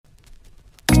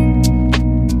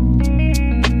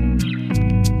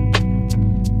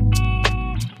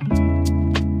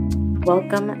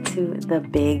Welcome to The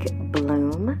Big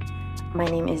Bloom. My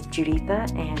name is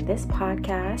Juditha, and this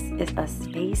podcast is a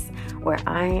space where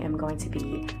I am going to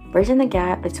be bridging the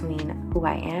gap between who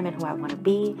I am and who I want to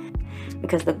be,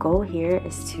 because the goal here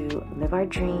is to live our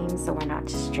dreams so we're not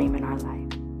just dreaming our life.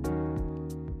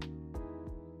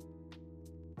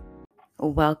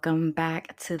 Welcome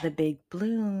back to The Big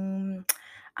Bloom.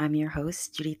 I'm your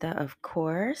host, Juditha, of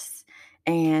course,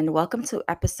 and welcome to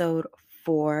episode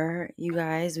 4. You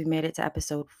guys, we made it to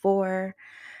episode 4.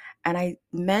 And I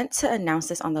meant to announce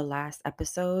this on the last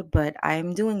episode, but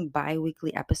I'm doing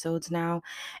bi-weekly episodes now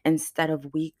instead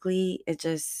of weekly. It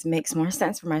just makes more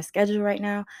sense for my schedule right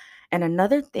now. And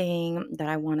another thing that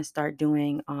I want to start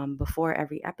doing before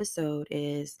every episode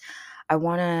is I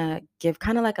want to give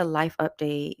kind of like a life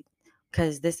update,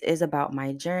 because this is about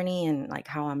my journey and like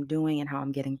how I'm doing and how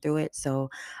I'm getting through it. So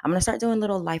I'm going to start doing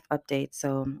little life updates.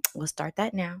 So we'll start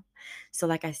that now. So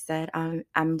like I said,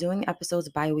 I'm doing episodes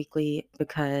bi-weekly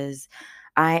because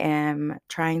I am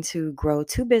trying to grow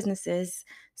 2 businesses.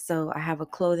 So I have a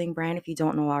clothing brand, if you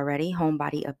don't know already,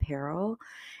 Homebody Apparel,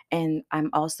 and I'm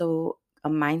also a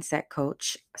mindset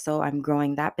coach. So I'm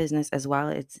growing that business as well.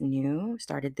 It's new,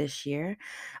 started this year.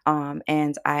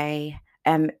 And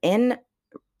am in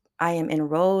I am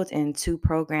enrolled in 2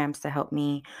 programs to help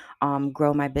me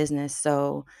grow my business.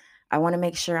 So I want to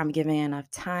make sure I'm giving enough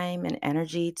time and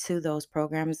energy to those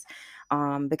programs,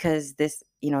 because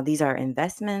these are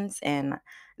investments and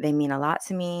they mean a lot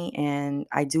to me. And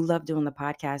I do love doing the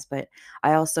podcast, but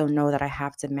I also know that I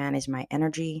have to manage my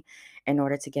energy in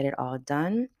order to get it all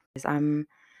done. 'Cause I'm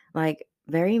like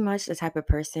very much the type of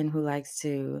person who likes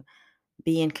to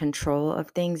be in control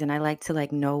of things, and I like to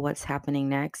know what's happening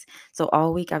next. So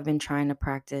all week I've been trying to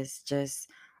practice just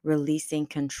releasing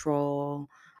control.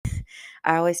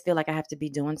 I always feel like I have to be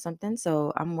doing something.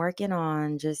 So I'm working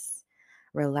on just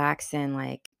relaxing,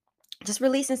 like just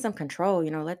releasing some control,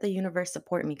 let the universe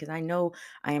support me, because I know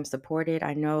I am supported.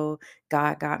 I know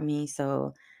God got me.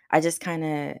 So I just kind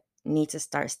of need to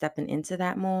start stepping into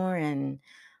that more and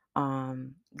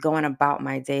going about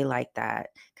my day like that,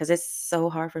 because it's so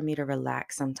hard for me to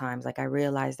relax sometimes. Like, I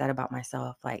realize that about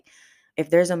myself. Like, if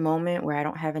there's a moment where I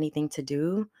don't have anything to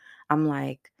do, I'm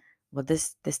like, well,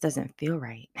 this doesn't feel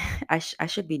right. I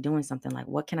should be doing something. Like,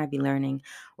 what can I be learning?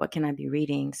 What can I be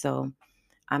reading? So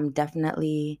I'm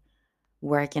definitely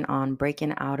working on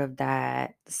breaking out of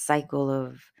that cycle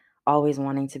of always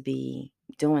wanting to be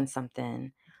doing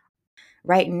something.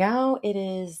 Right now it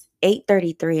is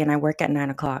 8:33 and I work at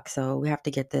 9 o'clock. So we have to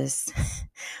get this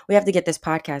we have to get this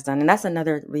podcast done. And that's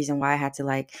another reason why I had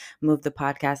to move the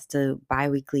podcast to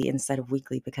bi-weekly instead of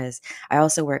weekly, because I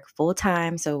also work full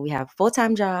time. So we have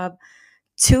full-time job,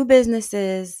 2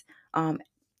 businesses, um,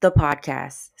 the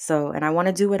podcast. So, and I want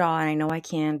to do it all, and I know I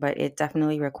can, but it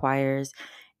definitely requires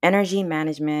energy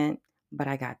management, but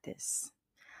I got this.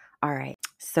 All right.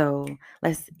 So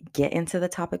let's get into the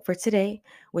topic for today,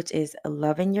 which is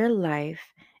loving your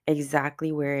life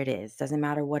exactly where it is. Doesn't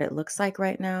matter what it looks like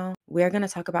right now. We're going to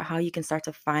talk about how you can start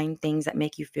to find things that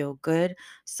make you feel good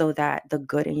so that the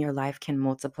good in your life can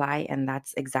multiply. And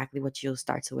that's exactly what you'll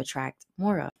start to attract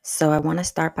more of. So I want to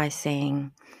start by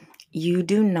saying you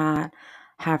do not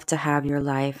have to have your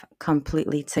life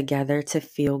completely together to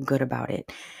feel good about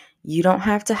it. You don't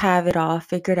have to have it all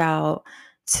figured out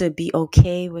to be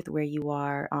okay with where you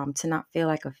are, to not feel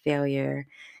like a failure,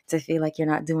 to feel like you're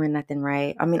not doing nothing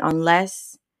right. I mean,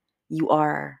 unless you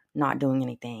are not doing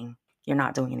anything, you're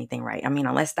not doing anything right. I mean,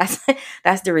 unless that's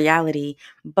that's the reality.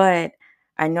 But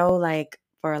I know, like,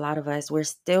 for a lot of us, we're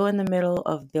still in the middle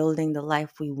of building the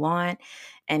life we want,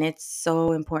 and it's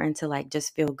so important to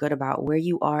just feel good about where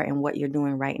you are and what you're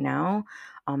doing right now.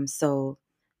 So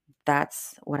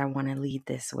that's what I want to lead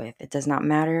this with. It does not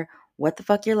matter what the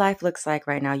fuck your life looks like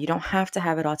right now. You don't have to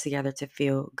have it all together to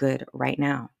feel good right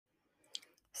now.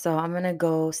 So I'm going to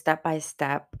go step by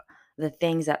step the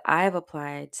things that I've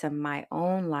applied to my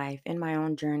own life in my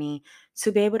own journey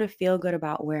to be able to feel good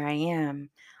about where I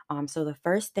am. So the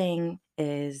first thing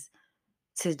is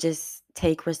to just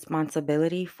take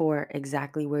responsibility for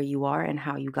exactly where you are and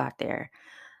how you got there,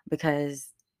 because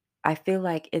I feel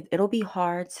like it'll be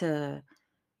hard to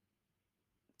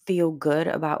feel good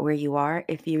about where you are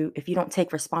if you don't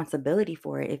take responsibility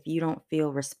for it, if you don't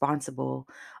feel responsible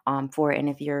for it, and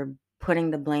if you're putting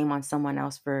the blame on someone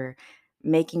else for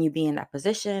making you be in that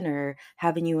position or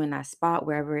having you in that spot,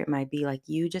 wherever it might be. Like,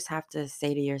 you just have to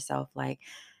say to yourself, like,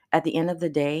 at the end of the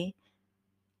day,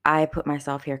 I put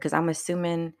myself here, because I'm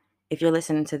assuming if you're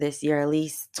listening to this, you're at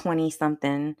least 20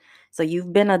 something. So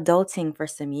you've been adulting for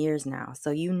some years now. So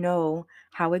you know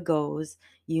how it goes.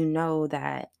 You know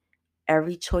that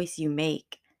every choice you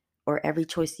make or every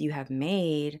choice you have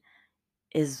made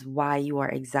is why you are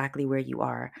exactly where you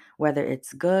are. Whether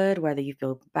it's good, whether you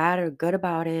feel bad or good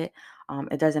about it,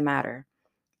 it doesn't matter.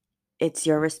 It's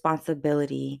your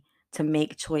responsibility to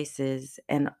make choices,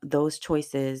 and those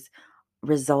choices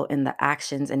result in the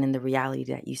actions and in the reality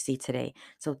that you see today.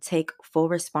 So take full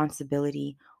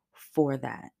responsibility for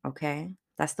that, okay?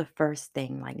 That's the first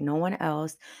thing. Like no one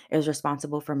else is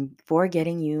responsible for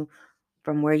getting you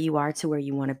from where you are to where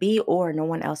you want to be, or no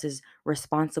one else is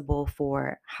responsible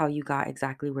for how you got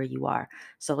exactly where you are.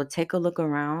 So take a look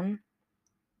around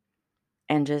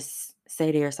and just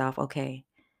say to yourself, okay,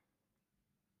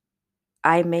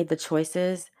 I made the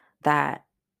choices that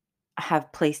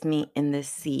have placed me in this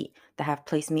seat, that have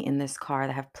placed me in this car,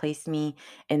 that have placed me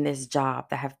in this job,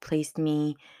 that have placed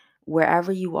me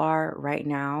wherever you are right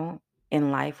now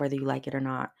in life, whether you like it or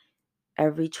not.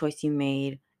 Every choice you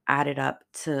made added up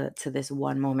to this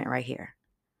one moment right here.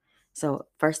 So,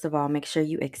 first of all, make sure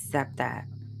you accept that.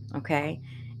 Okay.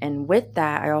 And with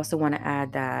that, I also want to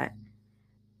add that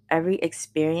every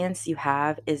experience you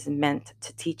have is meant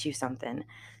to teach you something.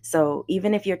 So,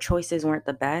 even if your choices weren't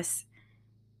the best,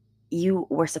 you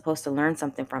were supposed to learn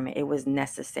something from it. It was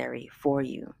necessary for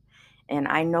you. And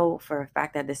I know for a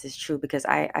fact that this is true because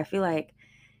I feel like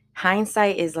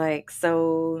hindsight is like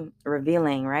so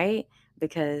revealing, right?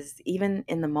 Because even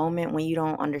in the moment when you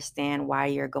don't understand why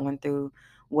you're going through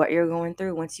what you're going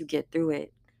through, once you get through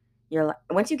it,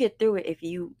 once you get through it, if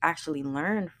you actually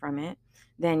learn from it,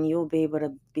 then you'll be able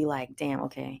to be like, damn,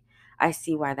 okay, I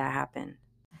see why that happened.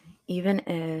 Even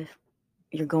if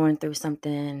you're going through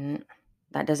something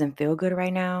that doesn't feel good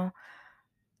right now,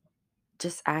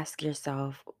 just ask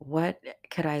yourself, what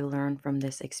could I learn from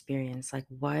this experience? Like,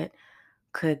 what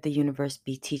could the universe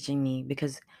be teaching me?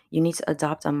 Because you need to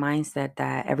adopt a mindset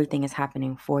that everything is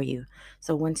happening for you.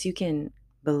 So once you can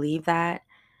believe that,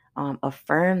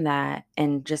 affirm that,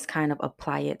 and just kind of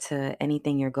apply it to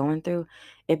anything you're going through,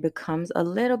 it becomes a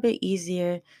little bit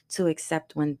easier to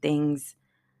accept when things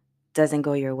doesn't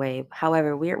go your way.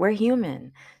 However, we're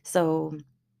human, so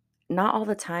not all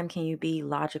the time can you be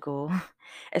logical,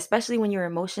 especially when your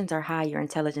emotions are high, your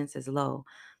intelligence is low.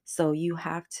 So you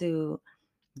have to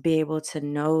be able to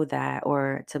know that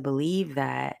or to believe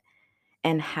that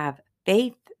and have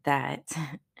faith that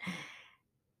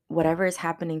whatever is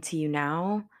happening to you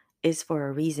now is for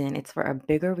a reason. It's for a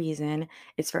bigger reason,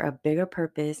 it's for a bigger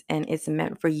purpose, and it's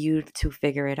meant for you to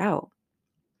figure it out.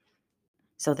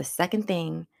 So, the second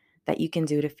thing that you can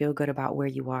do to feel good about where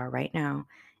you are right now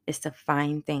is to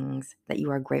find things that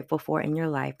you are grateful for in your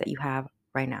life that you have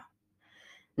right now.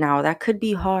 Now, that could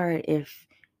be hard if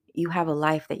you have a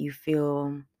life that you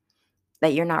feel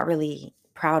that you're not really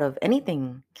proud of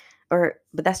anything, but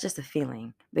that's just a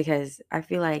feeling, because I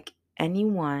feel like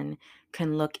anyone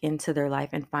can look into their life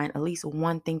and find at least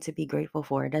one thing to be grateful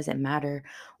for. It doesn't matter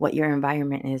what your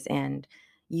environment is, and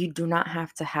you do not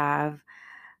have to have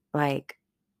like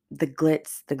the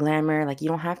glitz, the glamour. Like you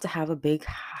don't have to have a big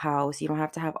house, you don't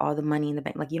have to have all the money in the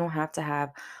bank, like you don't have to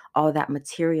have all that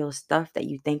material stuff that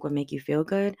you think would make you feel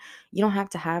good. You don't have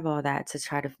to have all that to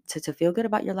try to feel good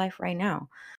about your life right now.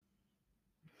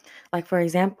 Like, for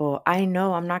example, I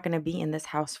know I'm not going to be in this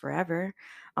house forever.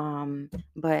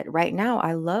 But right now,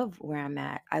 I love where I'm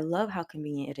at. I love how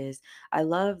convenient it is. I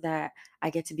love that I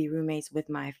get to be roommates with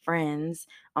my friends.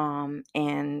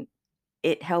 And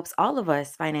it helps all of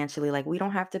us financially. Like, we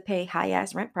don't have to pay high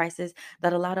ass rent prices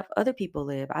that a lot of other people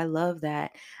live. I love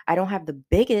that I don't have the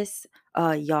biggest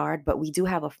yard, but we do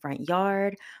have a front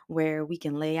yard where we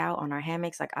can lay out on our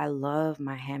hammocks. Like, I love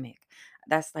my hammock.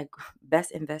 That's like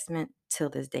best investment till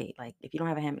this day. Like, if you don't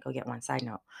have a hammock, go get one. Side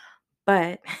note.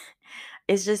 But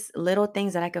it's just little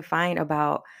things that I could find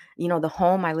about, the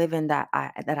home I live in that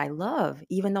I love,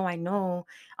 even though I know,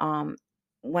 um,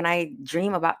 when I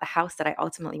dream about the house that I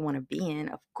ultimately want to be in,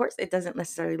 of course, it doesn't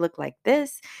necessarily look like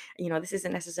this. This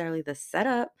isn't necessarily the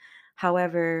setup.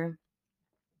 However,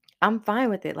 I'm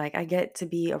fine with it. Like I get to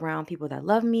be around people that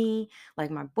love me, like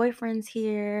my boyfriend's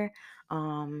here.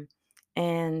 Um,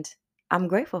 and I'm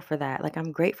grateful for that. Like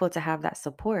I'm grateful to have that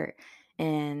support.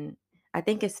 And I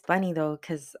think it's funny though,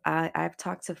 because I've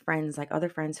talked to friends, like other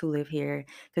friends who live here,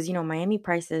 because Miami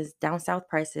prices, down south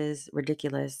prices,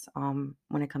 ridiculous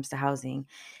when it comes to housing.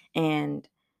 And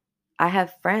I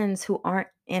have friends who aren't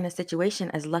in a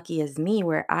situation as lucky as me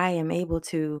where I am able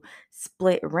to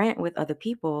split rent with other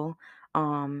people.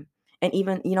 Um, and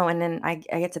even, and then I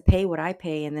get to pay what I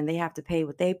pay, and then they have to pay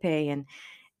what they pay. And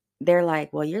they're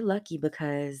like, well, you're lucky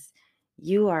because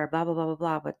you are blah, blah, blah, blah,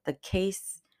 blah. But the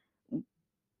case,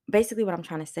 basically, what I'm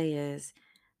trying to say is,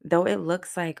 though it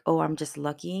looks like, oh, I'm just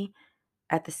lucky,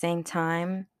 at the same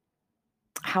time,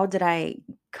 how did I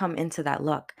come into that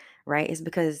luck, right? Is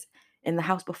because in the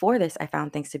house before this, I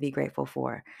found things to be grateful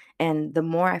for. And the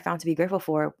more I found to be grateful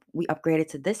for, we upgraded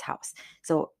to this house.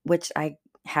 So, which I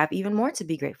have even more to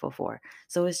be grateful for.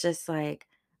 So it's just like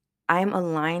I'm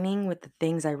aligning with the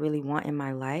things I really want in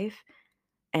my life.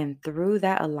 And through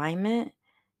that alignment,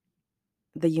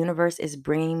 the universe is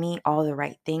bringing me all the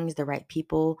right things, the right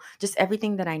people, just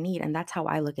everything that I need. And that's how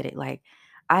I look at it. Like,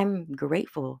 I'm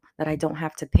grateful that I don't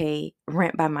have to pay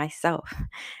rent by myself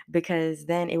because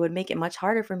then it would make it much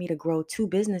harder for me to grow two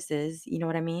businesses. You know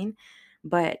what I mean?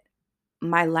 But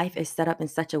my life is set up in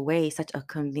such a way, such a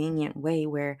convenient way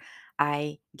where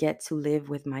I get to live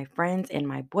with my friends and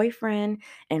my boyfriend.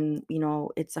 And,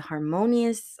 it's a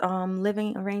harmonious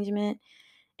living arrangement.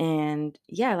 And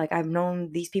yeah, like I've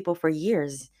known these people for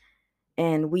years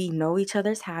and we know each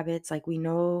other's habits, like we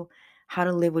know how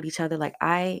to live with each other. Like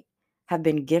I have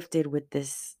been gifted with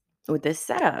this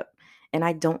setup and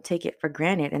I don't take it for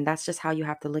granted. And that's just how you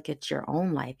have to look at your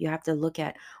own life. You have to look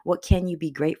at what can you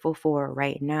be grateful for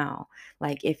right now.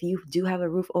 Like if you do have a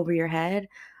roof over your head,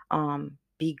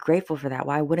 be grateful for that.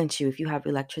 Why wouldn't you? If you have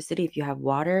electricity, if you have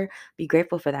water, be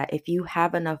grateful for that. If you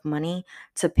have enough money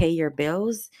to pay your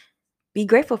bills, be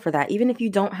grateful for that. Even if you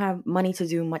don't have money to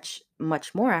do much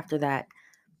more after that.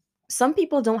 Some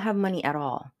people don't have money at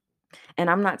all. And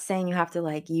I'm not saying you have to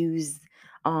like use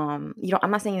I'm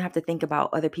not saying you have to think about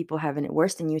other people having it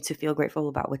worse than you to feel grateful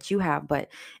about what you have, but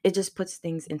it just puts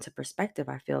things into perspective,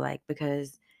 I feel like,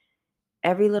 because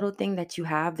every little thing that you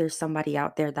have, there's somebody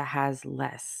out there that has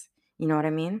less. You know what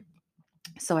I mean?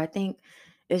 So I think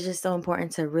it's just so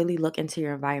important to really look into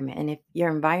your environment. And if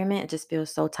your environment just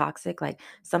feels so toxic, like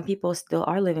some people still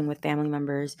are living with family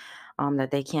members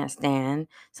that they can't stand.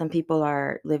 Some people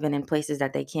are living in places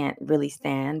that they can't really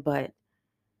stand, but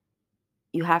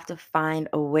you have to find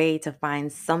a way to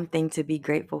find something to be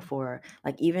grateful for.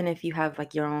 Like even if you have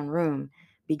like your own room,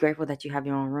 be grateful that you have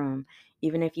your own room.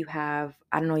 Even if you have,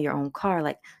 I don't know, your own car,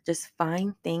 like just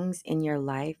find things in your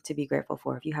life to be grateful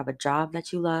for. If you have a job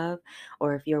that you love,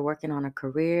 or if you're working on a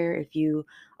career, if you're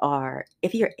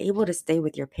able to stay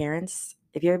with your parents,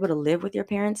 if you're able to live with your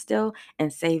parents still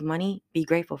and save money, be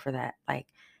grateful for that. Like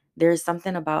there's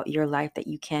something about your life that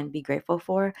you can be grateful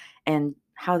for, and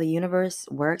how the universe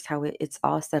works, how it's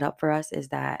all set up for us is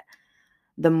that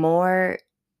the more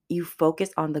you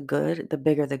focus on the good, the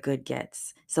bigger the good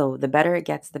gets. So the better it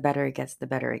gets, the better it gets, the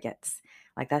better it gets.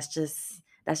 Like that's just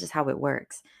how it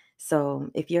works.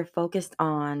 So if you're focused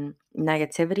on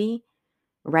negativity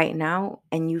right now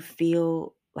and you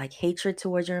feel like hatred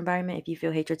towards your environment, if you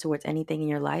feel hatred towards anything in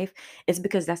your life, it's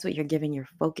because that's what you're giving your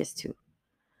focus to.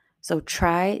 So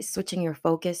try switching your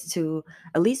focus to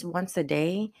at least once a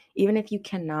day, even if you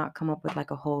cannot come up with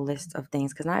like a whole list of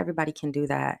things, because not everybody can do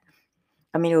that.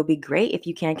 I mean, it would be great if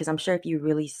you can, because I'm sure if you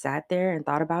really sat there and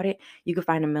thought about it, you could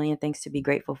find a million things to be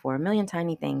grateful for, a million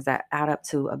tiny things that add up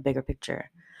to a bigger picture.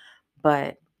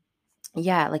 But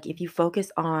yeah, like if you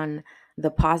focus on the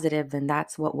positive, then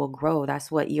that's what will grow.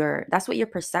 That's what your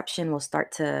perception will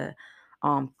start to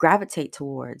gravitate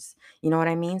towards. You know what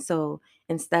I mean? So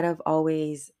instead of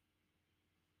always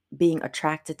being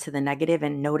attracted to the negative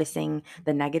and noticing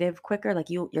the negative quicker, like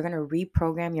you're going to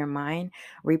reprogram your mind,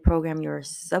 reprogram your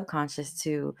subconscious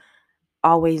to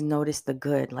always notice the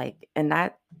good. Like, and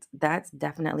that's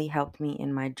definitely helped me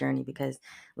in my journey because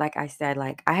like I said,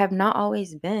 like I have not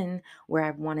always been where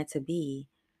I've wanted to be,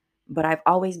 but I've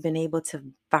always been able to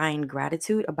find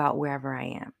gratitude about wherever I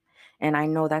am. And I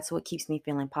know that's what keeps me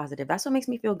feeling positive. That's what makes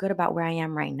me feel good about where I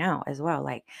am right now as well.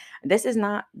 Like, this is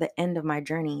not the end of my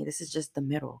journey. This is just the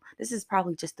middle. This is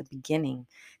probably just the beginning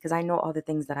because I know all the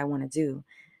things that I want to do.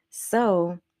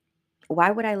 So, why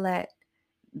would I let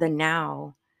the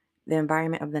now, the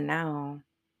environment of the now,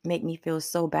 make me feel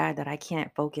so bad that I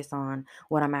can't focus on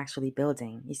what I'm actually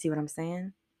building? You see what I'm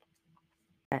saying?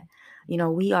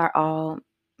 We are all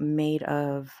made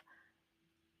of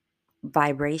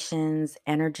vibrations,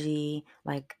 energy,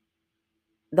 like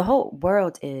the whole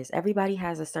world is. Everybody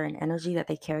has a certain energy that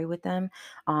they carry with them.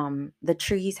 The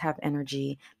trees have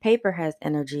energy, paper has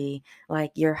energy,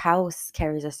 like your house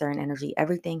carries a certain energy.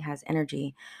 Everything has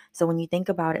energy. So when you think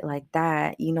about it like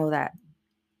that, you know that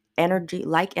energy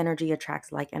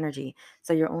attracts like energy.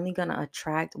 So you're only going to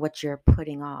attract what you're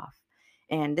putting off.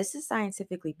 And this is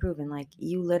scientifically proven. Like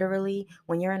you literally,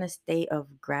 when you're in a state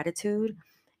of gratitude,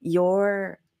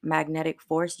 your magnetic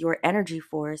force, your energy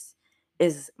force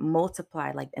is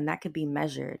multiplied, like, and that could be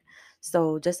measured.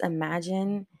 So just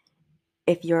imagine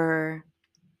if you're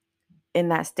in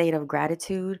that state of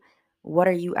gratitude, what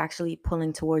are you actually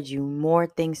pulling towards you? More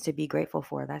things to be grateful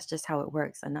for. That's just how it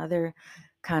works. Another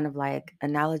kind of like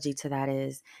analogy to that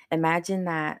is, imagine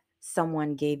that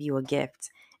someone gave you a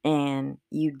gift and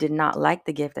you did not like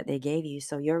the gift that they gave you.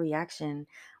 So your reaction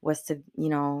was to,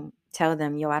 tell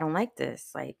them, yo, I don't like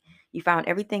this. Like, you found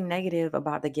everything negative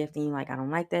about the gift and you're like, I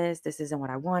don't like this. This isn't what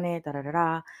I wanted. Da da da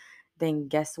da. Then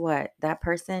guess what? That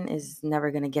person is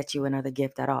never going to get you another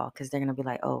gift at all because they're going to be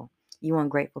like, oh, you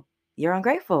ungrateful. You're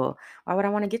ungrateful. Why would I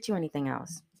want to get you anything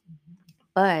else?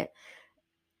 But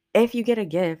if you get a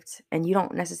gift and you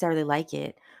don't necessarily like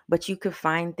it, but you could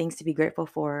find things to be grateful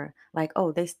for, like,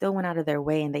 oh, they still went out of their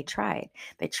way and they tried.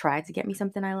 They tried to get me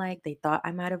something I like. They thought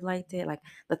I might have liked it. Like,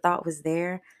 the thought was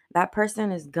there. That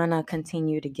person is gonna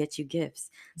continue to get you gifts.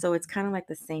 So it's kind of like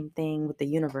the same thing with the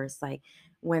universe. Like,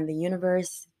 when the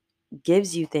universe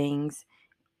gives you things,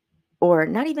 or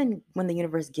not even when the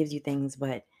universe gives you things,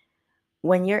 but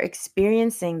when you're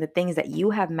experiencing the things that you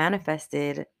have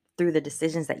manifested through the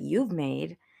decisions that you've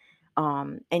made,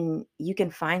 and you can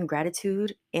find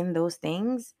gratitude in those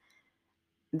things,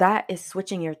 that is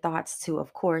switching your thoughts to,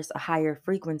 of course, a higher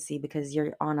frequency because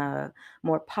you're on a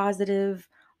more positive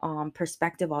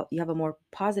perspective. You have a more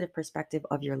positive perspective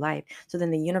of your life. So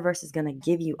then the universe is going to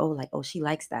give you, oh, like, oh, she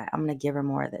likes that. I'm going to give her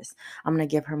more of this. I'm going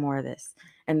to give her more of this.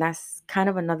 And that's kind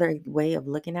of another way of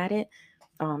looking at it,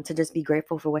 to just be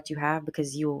grateful for what you have,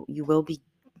 because you will be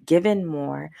given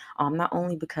more, not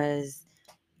only because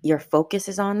your focus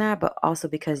is on that, but also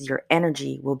because your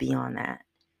energy will be on that.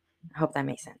 I hope that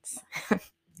makes sense.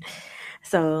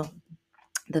 So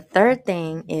the third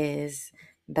thing is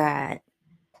that,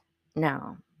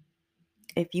 now,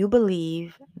 if you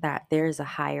believe that there's a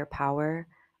higher power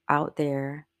out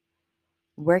there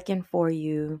working for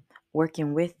you,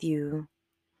 working with you,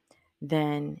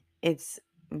 then it's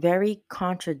very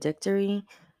contradictory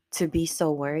to be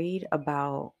so worried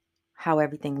about how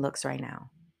everything looks right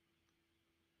now.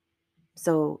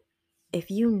 So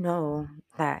if you know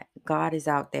that God is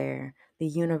out there, the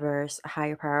universe,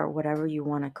 higher power, whatever you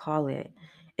want to call it,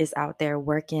 is out there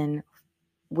working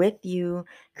with you,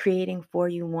 creating for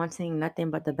you, wanting nothing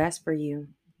but the best for you.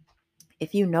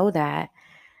 If you know that,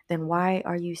 then why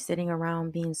are you sitting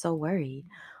around being so worried?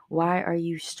 Why are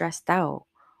you stressed out?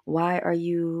 Why are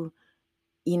you,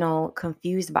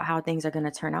 confused about how things are going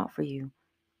to turn out for you?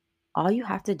 All you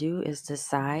have to do is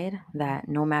decide that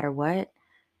no matter what,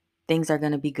 things are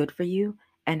going to be good for you,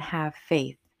 and have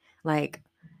faith. Like,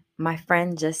 my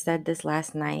friend just said this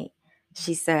last night.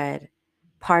 She said,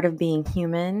 part of being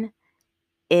human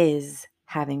is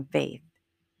having faith.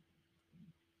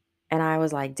 And I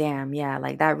was like, damn, yeah,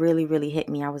 like that really, really hit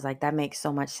me. I was like, that makes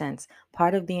so much sense.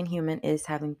 Part of being human is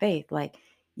having faith. Like,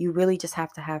 you really just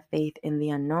have to have faith in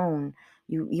the unknown.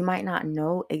 You might not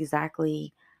know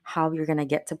exactly how you're gonna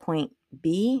get to point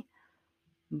B,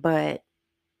 but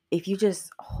if you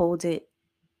just hold it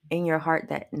in your heart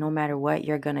that no matter what,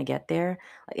 you're gonna get there.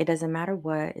 Like, it doesn't matter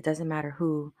what, it doesn't matter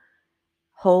who.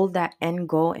 Hold that end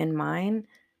goal in mind.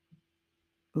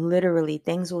 Literally,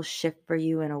 things will shift for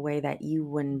you in a way that you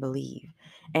wouldn't believe.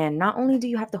 And not only do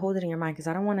you have to hold it in your mind, because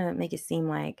I don't want to make it seem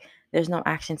like there's no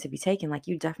action to be taken. Like,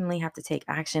 you definitely have to take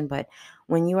action, but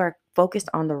when you are focused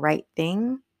on the right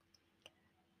thing,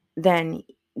 then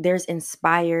there's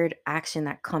inspired action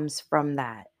that comes from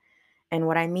that. And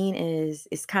what I mean is,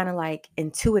 it's kind of like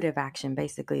intuitive action,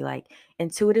 basically. Like,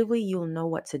 intuitively, you'll know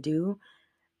what to do,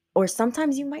 or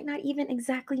sometimes you might not even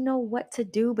exactly know what to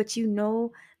do, but you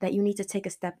know that you need to take a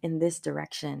step in this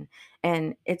direction.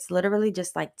 And it's literally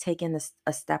just like taking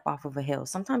a step off of a hill.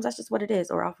 Sometimes that's just what it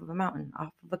is, or off of a mountain,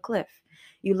 off of a cliff.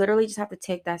 You literally just have to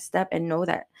take that step and know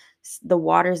that the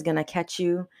water is going to catch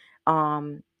you.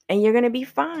 And you're going to be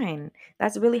fine.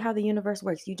 That's really how the universe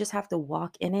works. You just have to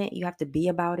walk in it. You have to be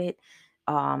about it,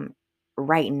 um,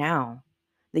 right now.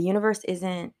 The universe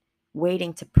isn't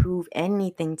waiting to prove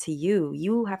anything to you.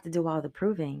 You have to do all the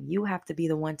proving. You have to be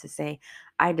the one to say,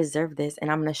 I deserve this,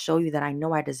 and I'm going to show you that I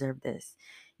know I deserve this.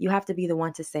 You have to be the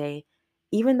one to say,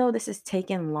 even though this is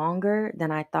taking longer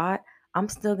than I thought, I'm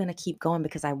still going to keep going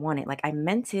because I want it. Like, I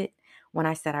meant it when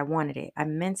I said I wanted it. I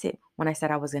meant it when I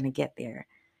said I was going to get there.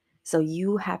 So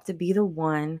you have to be the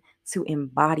one to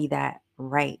embody that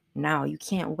right now. You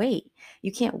can't wait.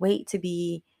 You can't wait to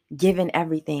be given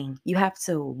everything. You have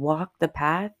to walk the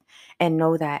path and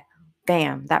know that,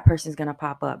 bam, that person's going to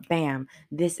pop up. Bam,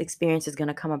 this experience is going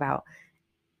to come about.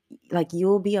 Like,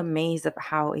 you'll be amazed at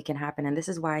how it can happen. And this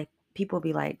is why people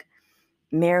be like,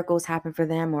 miracles happen for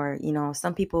them, or,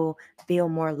 some people feel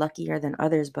more luckier than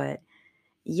others. But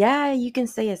yeah, you can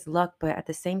say it's luck, but at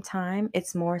the same time,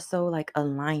 it's more so like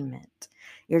alignment.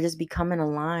 You're just becoming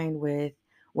aligned with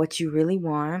what you really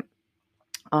want,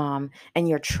 and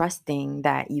you're trusting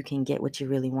that you can get what you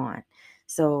really want.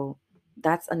 So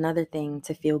that's another thing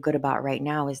to feel good about right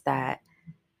now, is that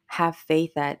have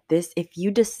faith that this, if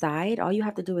you decide, all you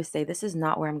have to do is say, this is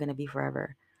not where I'm going to be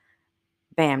forever.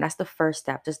 Bam, that's the first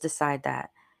step. Just decide that.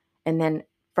 And then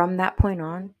from that point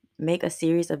on, make a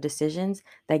series of decisions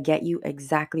that get you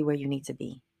exactly where you need to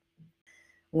be.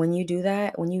 When you do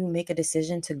that, when you make a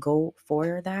decision to go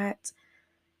for that,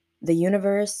 the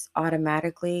universe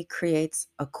automatically creates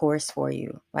a course for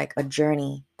you, like a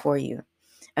journey for you.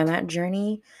 And that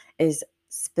journey is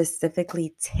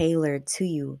specifically tailored to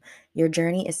you. Your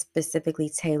journey is specifically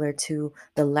tailored to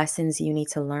the lessons you need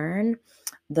to learn,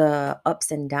 the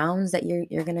ups and downs that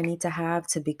you're going to need to have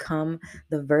to become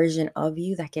the version of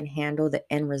you that can handle the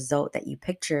end result that you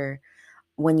picture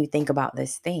when you think about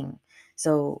this thing.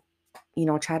 So,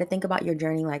 try to think about your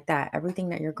journey like that. Everything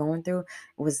that you're going through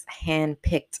was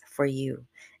handpicked for you.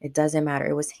 It doesn't matter.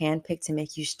 It was handpicked to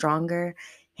make you stronger,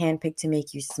 handpicked to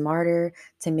make you smarter,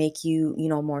 to make you,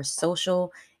 more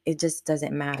social. It just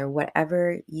doesn't matter.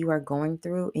 Whatever you are going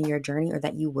through in your journey or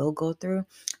that you will go through,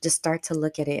 just start to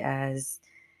look at it as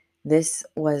this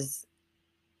was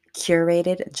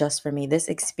curated just for me. This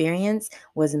experience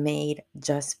was made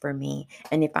just for me.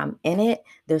 And if I'm in it,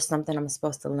 there's something I'm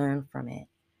supposed to learn from it.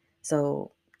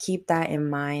 So keep that in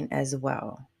mind as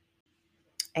well.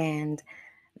 And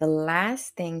the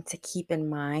last thing to keep in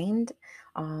mind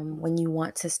when you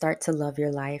want to start to love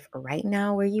your life right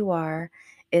now where you are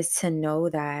is to know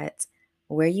that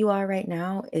where you are right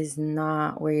now is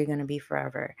not where you're going to be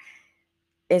forever.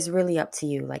 It's really up to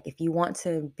you. Like, if you want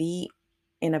to be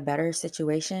in a better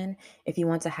situation, if you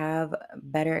want to have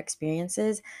better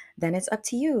experiences, then it's up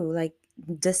to you. Like,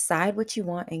 decide what you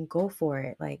want and go for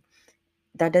it. Like,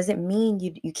 that doesn't mean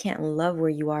you can't love where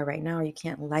you are right now, or you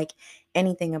can't like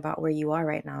anything about where you are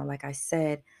right now. Like I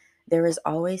said, there is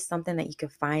always something that you can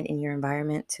find in your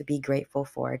environment to be grateful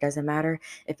for. It doesn't matter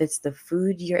if it's the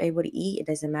food you're able to eat. It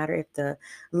doesn't matter if the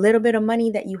little bit of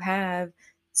money that you have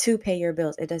to pay your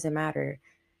bills. It doesn't matter.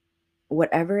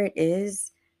 Whatever it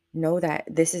is, know that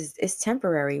this is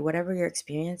temporary. Whatever your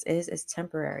experience is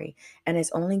temporary, and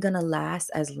it's only going to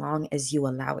last as long as you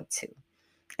allow it to.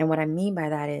 And what I mean by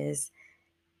that is,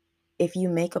 if you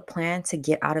make a plan to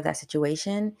get out of that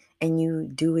situation and you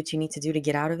do what you need to do to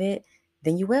get out of it,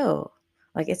 then you will.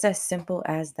 Like, it's as simple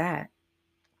as that.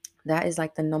 That is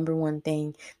like the number one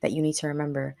thing that you need to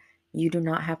remember. You do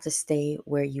not have to stay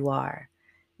where you are.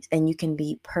 And you can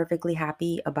be perfectly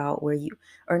happy about where you,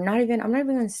 or not even, I'm not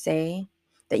even going to say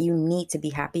that you need to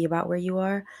be happy about where you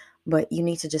are, but you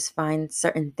need to just find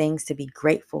certain things to be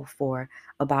grateful for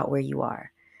about where you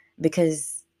are,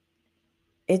 because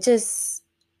it just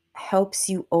helps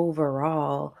you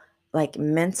overall, like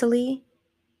mentally.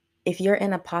 If you're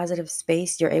in a positive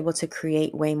space, you're able to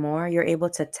create way more. You're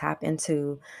able to tap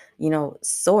into,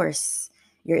 source.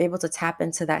 You're able to tap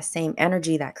into that same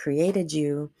energy that created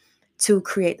you to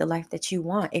create the life that you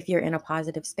want if you're in a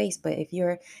positive space. But if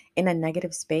you're in a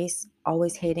negative space,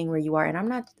 always hating where you are, and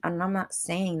I'm not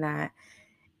saying that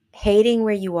hating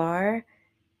where you are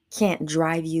can't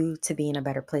drive you to be in a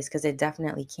better place, because it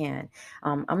definitely can.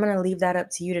 I'm going to leave that up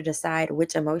to you to decide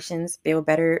which emotions feel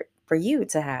better for you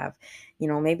to have.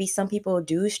 Maybe some people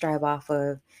do strive off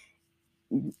of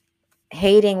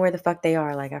hating where the fuck they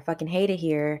are. Like, I fucking hate it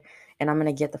here and I'm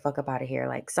going to get the fuck up out of here.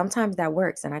 Like, sometimes that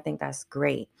works and I think that's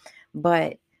great.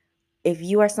 But if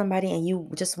you are somebody and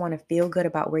you just want to feel good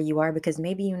about where you are, because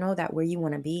maybe you know that where you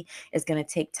want to be is going to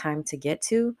take time to get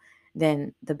to,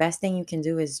 then the best thing you can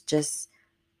do is just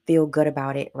feel good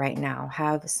about it right now.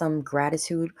 Have some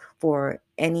gratitude for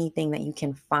anything that you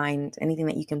can find, anything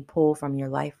that you can pull from your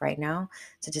life right now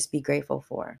to just be grateful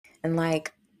for. And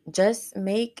like, just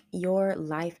make your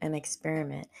life an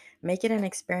experiment. Make it an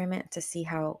experiment to see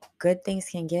how good things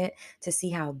can get, to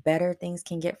see how better things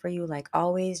can get for you. Like,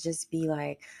 always just be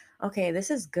like, okay,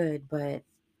 this is good, but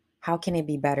how can it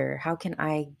be better? How can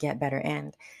I get better?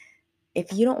 And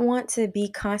if you don't want to be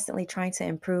constantly trying to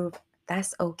improve,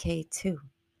 that's okay too.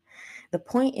 The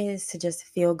point is to just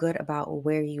feel good about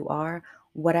where you are,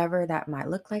 whatever that might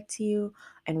look like to you,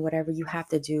 and whatever you have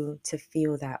to do to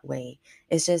feel that way.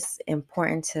 It's just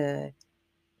important to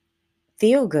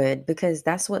feel good, because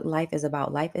that's what life is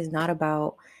about. Life is not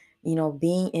about,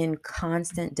 being in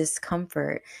constant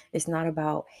discomfort. It's not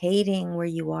about hating where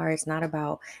you are. It's not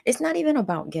even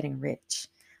about getting rich.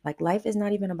 Like, life is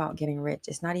not even about getting rich.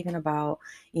 It's not even about,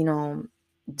 you know,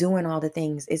 doing all the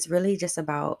things. It's really just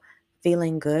about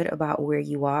feeling good about where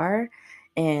you are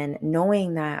and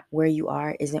knowing that where you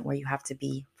are isn't where you have to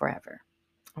be forever.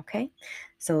 Okay.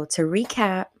 So, to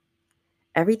recap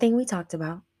everything we talked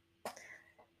about,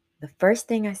 the first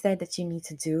thing I said that you need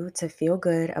to do to feel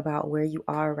good about where you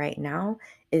are right now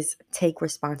is take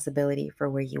responsibility for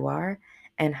where you are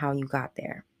and how you got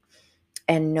there.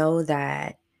 And know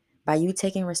that by you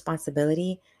taking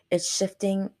responsibility, it's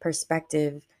shifting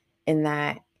perspective in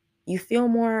that you feel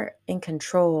more in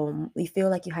control. You feel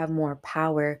like you have more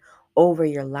power over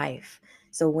your life.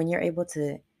 So when you're able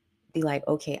to be like,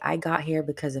 okay, I got here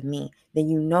because of me, then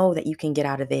you know that you can get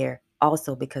out of there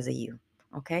also because of you.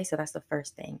 Okay, so that's the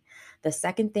first thing. The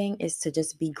second thing is to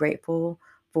just be grateful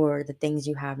for the things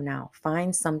you have now.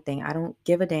 Find something. I don't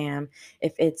give a damn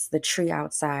if it's the tree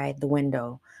outside the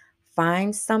window.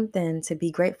 Find something to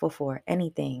be grateful for,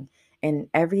 anything. And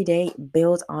every day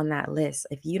build on that list.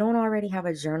 If you don't already have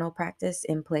a journal practice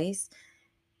in place,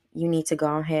 you need to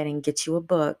go ahead and get you a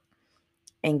book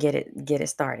and get it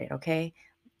started, okay?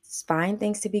 Find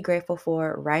things to be grateful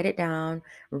for, write it down,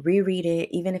 reread it,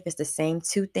 even if it's the same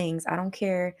two things. I don't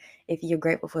care if you're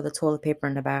grateful for the toilet paper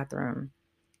in the bathroom.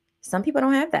 Some people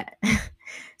don't have that.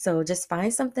 So just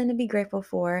find something to be grateful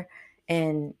for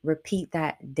and repeat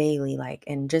that daily.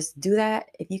 And just do that.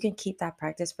 If you can keep that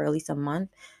practice for at least a month,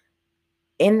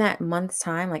 in that month's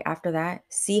time, like after that,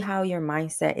 see how your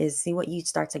mindset is, see what you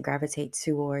start to gravitate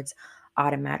towards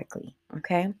automatically.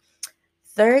 Okay.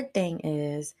 Third thing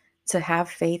is to have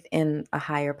faith in a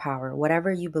higher power.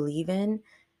 Whatever you believe in,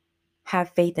 have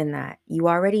faith in that. You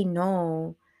already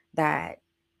know that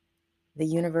the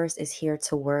universe is here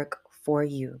to work for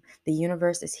you. The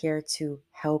universe is here to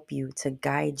help you, to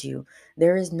guide you.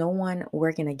 There is no one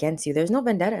working against you. There's no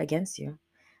vendetta against you.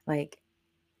 Like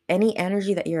any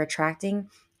energy that you're attracting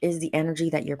is the energy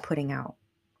that you're putting out.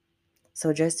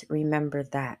 So just remember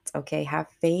that, okay? Have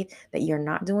faith that you're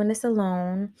not doing this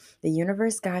alone. The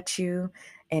universe got you,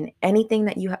 and anything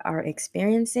that you are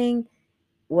experiencing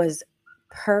was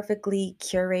perfectly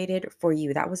curated for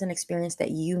you. That was an experience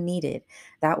that you needed.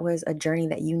 That was a journey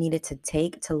that you needed to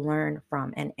take to learn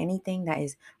from. And anything that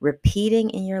is repeating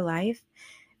in your life,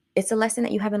 it's a lesson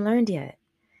that you haven't learned yet.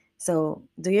 So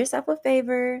do yourself a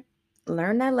favor,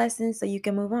 learn that lesson so you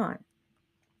can move on.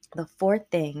 The fourth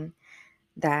thing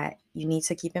that you need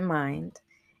to keep in mind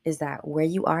is that where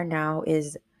you are now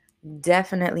is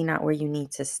definitely not where you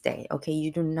need to stay. Okay,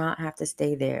 you do not have to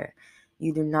stay there.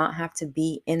 You do not have to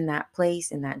be in that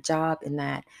place, in that job, in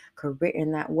that career,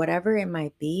 in that whatever it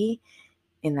might be,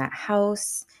 in that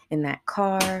house, in that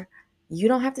car. You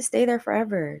don't have to stay there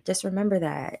forever. Just remember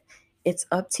that. It's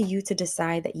up to you to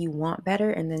decide that you want better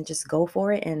and then just go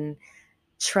for it and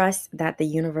trust that the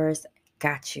universe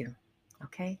got you.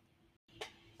 Okay?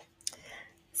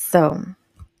 So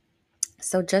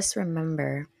just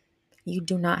remember, you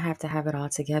do not have to have it all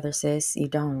together, sis. You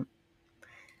don't.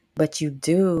 But you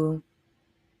do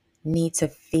need to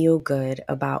feel good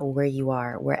about where you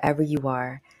are, wherever you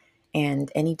are.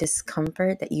 And any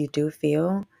discomfort that you do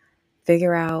feel,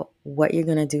 figure out what you're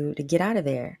going to do to get out of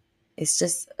there. It's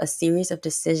just a series of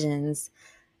decisions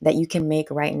that you can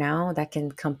make right now that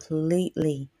can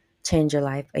completely change your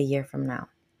life a year from now.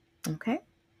 Okay?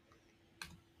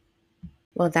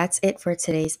 Well, that's it for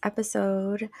today's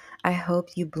episode. I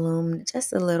hope you bloomed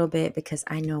just a little bit because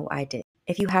I know I did.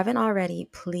 If you haven't already,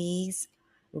 please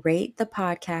rate the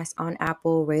podcast on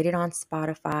Apple, rate it on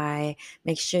Spotify.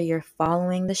 Make sure you're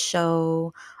following the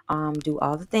show. Do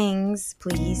all the things,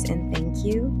 please, and thank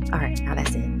you. All right, now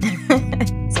that's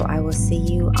it. So I will see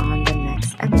you on the